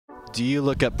Do you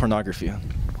look at pornography?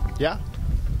 Yeah.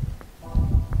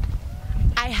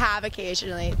 I have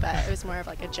occasionally, but it was more of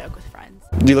like a joke with friends.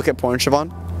 Do you look at porn,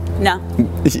 Siobhan? No.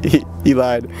 He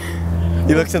lied.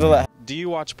 He looked to the left. Do you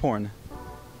watch porn?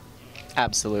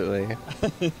 Absolutely.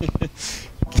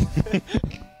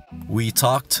 We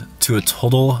talked to a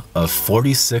total of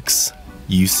 46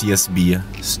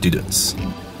 UCSB students.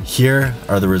 Here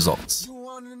are the results.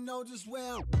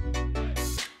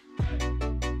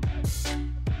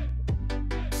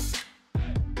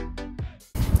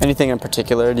 Anything in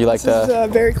particular? Do you like This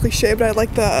is very cliche, but I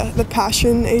like the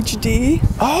Passion HD.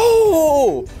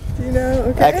 Oh! Do you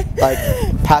know? Okay. Like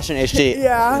Passion HD.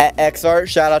 Yeah. XArt.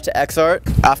 Shout out to XArt.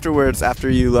 Afterwards, after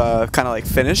you kind of like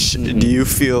finish, do you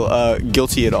feel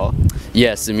guilty at all?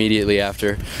 Yes, immediately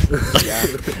after.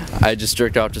 I just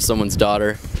jerked off to someone's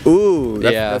daughter. Ooh,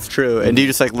 that's true. And do you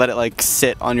just like let it like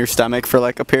sit on your stomach for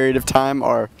like a period of time,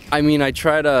 or? I mean, I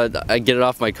try to get it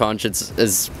off my conscience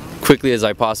as quickly as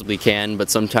I possibly can,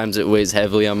 but sometimes it weighs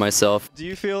heavily on myself. Do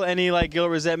you feel any like guilt,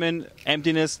 resentment,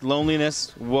 emptiness,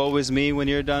 loneliness, woe is me when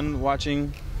you're done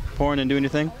watching porn and doing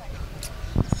your thing?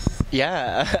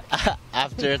 Yeah.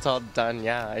 After it's all done,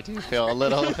 yeah, I do feel a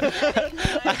little.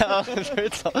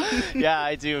 Yeah,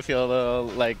 I do feel a little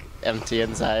like empty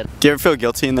inside. Do you ever feel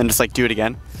guilty and then just like do it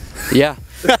again? Yeah.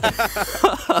 Do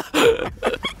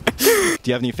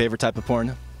you have any favorite type of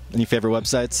porn? Any favorite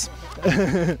websites?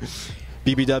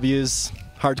 BBWs,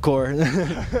 hardcore.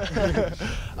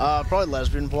 Probably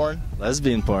lesbian porn.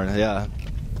 Lesbian porn, yeah.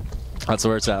 That's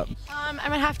where it's at. I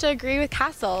would have to agree with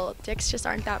Castle. Dicks just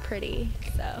aren't that pretty,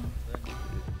 so.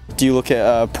 Do you look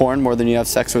at porn more than you have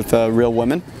sex with real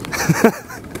women?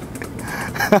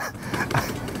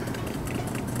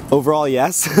 Overall,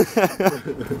 yes.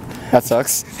 That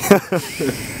sucks.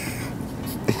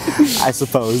 I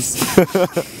suppose.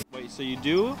 Wait, so you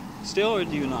do still or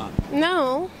do you not?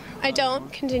 No, I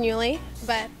don't continually,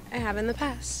 but I have in the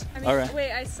past. I mean, all right.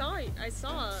 Wait, I saw it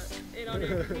on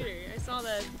your computer. I saw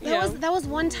that. That was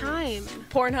one time.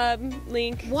 Pornhub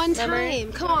link. One memory.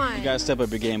 time. Come on. You gotta step up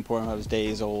your game. Pornhub's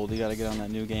days old. You gotta get on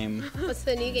that new game. What's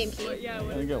the new game, Keith? Yeah.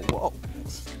 There you go. Whoa.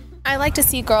 I like to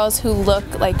see girls who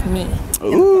look like me.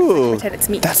 Ooh, Pretend it's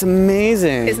me. that's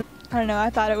amazing. I don't know,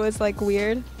 I thought it was like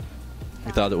weird.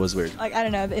 You thought it was weird. Like, I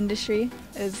don't know, the industry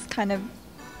is kind of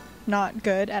not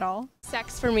good at all.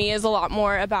 Sex for me is a lot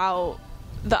more about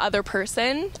the other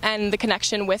person and the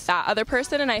connection with that other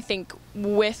person, and I think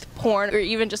with porn or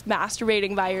even just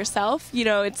masturbating by yourself, you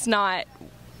know, it's not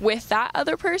with that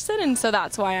other person, and so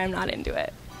that's why I'm not into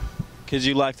it. Because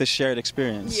you like the shared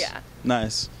experience. Yeah.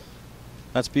 Nice.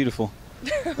 That's beautiful.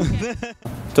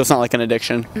 So it's not like an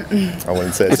addiction. I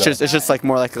wouldn't say It's just like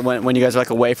more like when you guys are like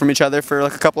away from each other for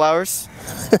like a couple hours.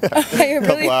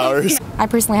 hours. I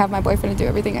personally have my boyfriend to do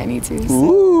everything I need to. So.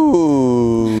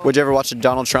 Ooh. Would you ever watch a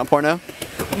Donald Trump porno?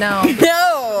 No.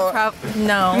 No.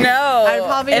 No. I'd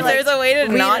probably if there's a way to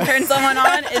not turn someone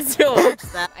on, it's to watch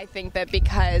that. I think that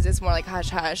because it's more like hush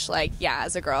hush, like, yeah,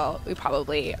 as a girl, we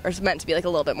probably are meant to be like a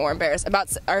little bit more embarrassed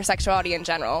about our sexuality in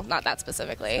general, not that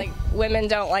specifically. Like, women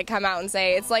don't like come out and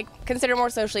say, it's like considered more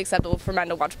socially acceptable for men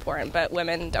to watch porn, but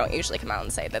women don't usually come out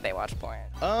and say that they watch porn.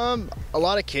 A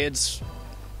lot of kids,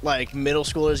 like middle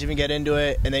schoolers, even get into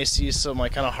it, and they see some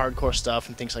like kind of hardcore stuff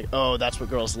and things like, oh, that's what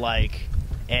girls like,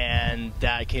 and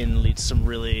that can lead to some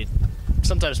really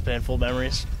sometimes painful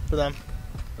memories for them.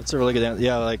 That's a really good answer.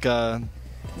 Yeah, like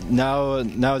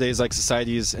nowadays, like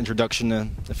society's introduction to,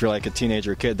 if you're like a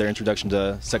teenager or kid, their introduction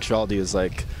to sexuality is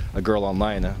like a girl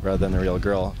online rather than a real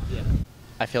girl. Yeah.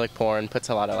 I feel like porn puts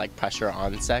a lot of like pressure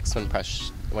on sex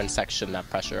when sex shouldn't have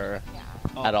pressure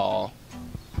at all.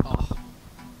 Oh.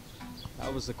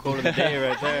 That was the quote of the day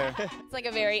right there. It's like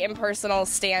a very impersonal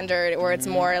standard where it's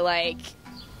more like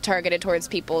targeted towards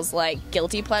people's like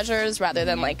guilty pleasures rather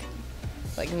than like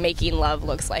making love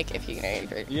looks like, if you know,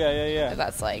 if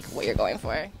that's like what you're going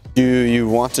for. Do you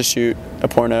want to shoot a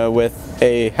porno with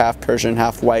a half Persian,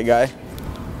 half white guy?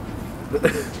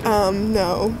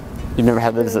 No. You've never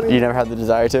had the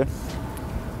desire to?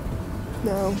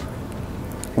 No.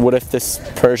 What if this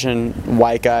Persian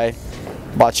white guy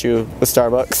bought you a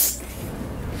Starbucks?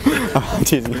 Oh, I'm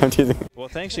teasing. Well,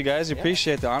 thanks you guys. We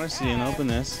appreciate the honesty and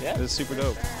openness. Yeah. It's super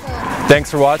dope. Thanks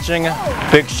for watching.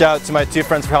 Big shout out to my two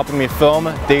friends for helping me film.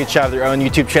 They each have their own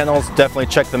YouTube channels. Definitely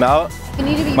check them out.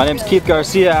 My name's Keith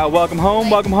Garcia. Welcome home.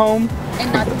 Welcome home.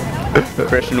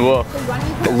 Christian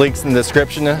Wolfe. Links in the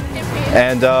description.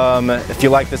 And if you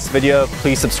like this video,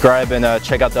 please subscribe and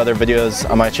check out the other videos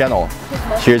on my channel.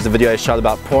 Here's the video I shot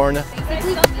about porn.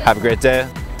 Have a great day.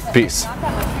 Peace.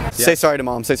 Say sorry to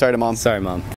mom. Say sorry to mom. Sorry, Mom.